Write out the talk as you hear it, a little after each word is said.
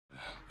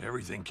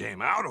Everything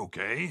came out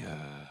okay.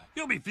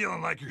 You'll be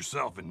feeling like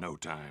yourself in no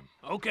time.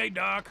 Okay,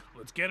 Doc.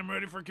 Let's get him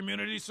ready for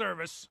community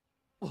service.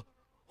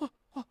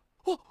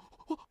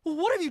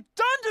 What have you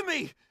done to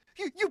me?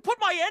 You put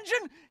my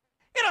engine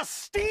in a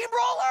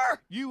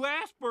steamroller? You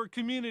asked for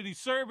community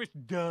service,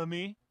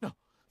 dummy.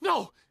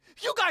 No,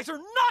 you guys are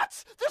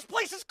nuts! This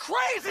place is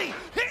crazy!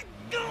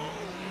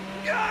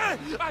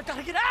 I've got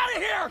to get out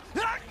of here!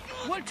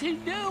 What's he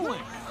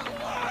doing?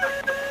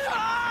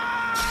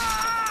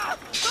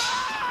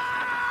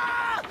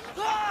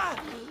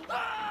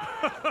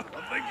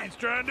 I think he's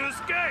trying to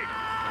escape.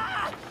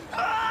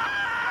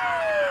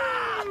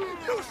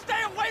 You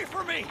stay away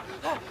from me!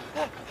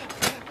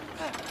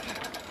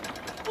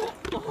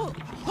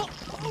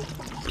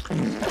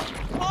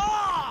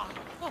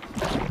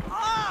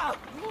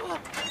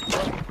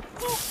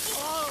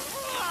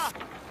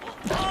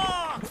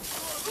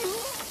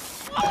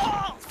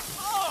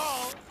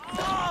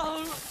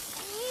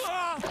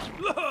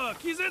 Look,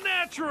 he's a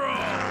natural.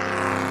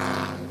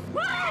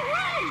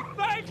 Woo-wee!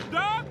 Thanks,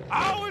 Doc.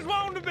 I always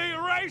wanted to be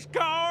a race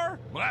car.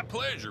 My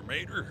pleasure,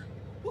 Mater.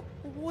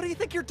 What do you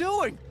think you're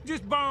doing?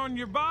 Just borrowing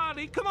your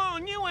body. Come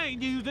on, you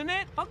ain't using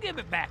it. I'll give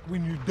it back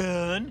when you're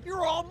done.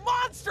 You're all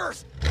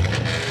monsters!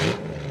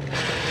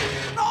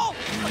 No!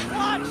 The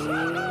clutch!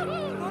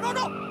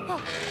 No!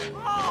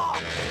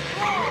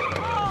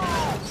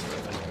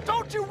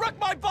 Don't you wreck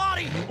my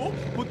body! Oh,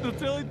 put the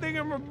silly thing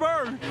in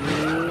reverse.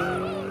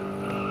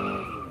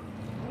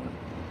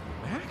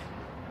 Mac?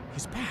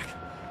 He's back.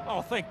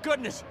 Oh, thank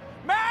goodness.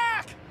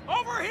 Mac!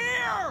 Over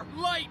here!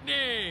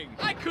 Lightning!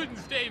 I couldn't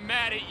stay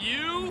mad at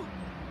you!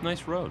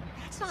 Nice road.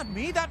 That's not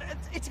me.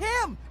 It's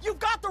him. You've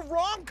got the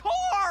wrong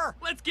car.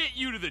 Let's get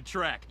you to the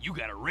track. You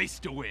got a race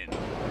to win.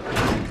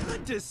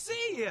 Good to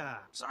see ya!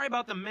 Sorry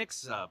about the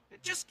mix-up.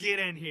 Just get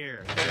in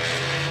here.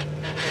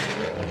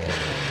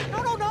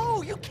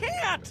 No, you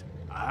can't.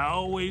 I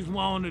always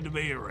wanted to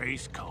be a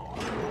race car.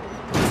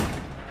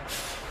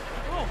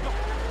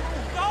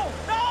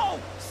 No!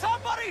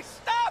 Somebody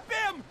stop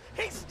him!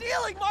 He's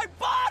stealing my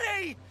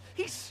body!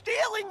 He's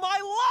stealing my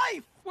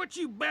life! What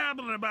you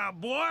babbling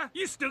about, boy?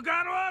 You still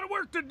got a lot of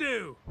work to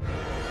do.